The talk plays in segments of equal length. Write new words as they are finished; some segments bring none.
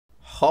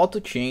how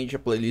to change a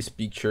playlist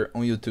picture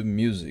on YouTube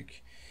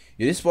Music.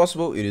 It is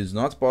possible, it is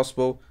not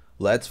possible.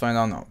 Let's find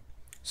out now.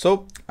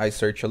 So I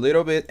searched a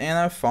little bit and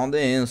I found the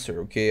answer.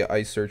 Okay,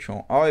 I searched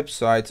on all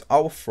websites,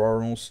 all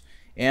forums,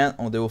 and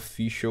on the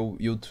official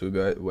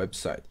YouTube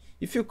website.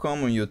 If you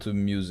come on YouTube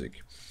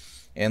Music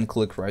and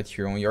click right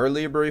here on your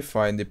library,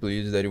 find the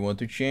playlist that you want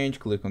to change,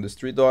 click on the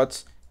three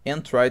dots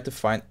and try to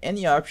find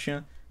any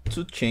option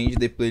to change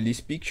the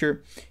playlist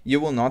picture.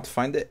 You will not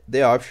find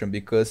the option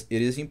because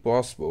it is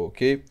impossible.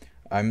 Okay,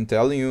 I'm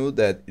telling you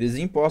that it is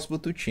impossible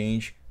to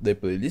change the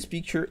playlist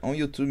picture on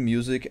YouTube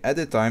Music at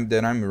the time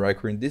that I'm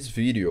recording this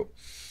video.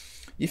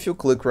 If you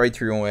click right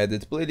here on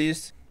edit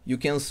playlist, you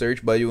can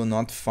search but you will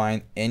not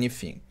find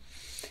anything.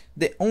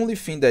 The only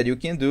thing that you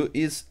can do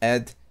is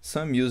add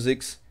some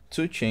musics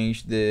to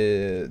change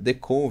the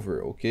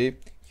cover. Okay,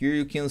 here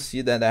you can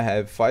see that I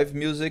have 5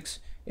 musics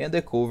and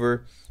the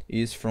cover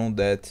is from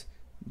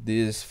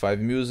these 5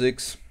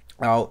 musics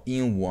all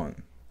in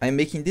one. I'm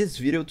making this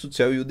video to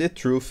tell you the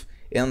truth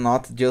and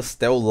not just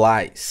tell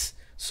lies.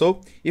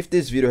 So if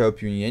this video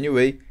helped you in any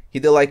way,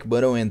 hit the like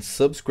button and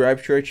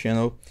subscribe to our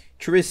channel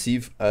to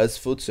receive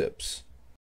useful tips.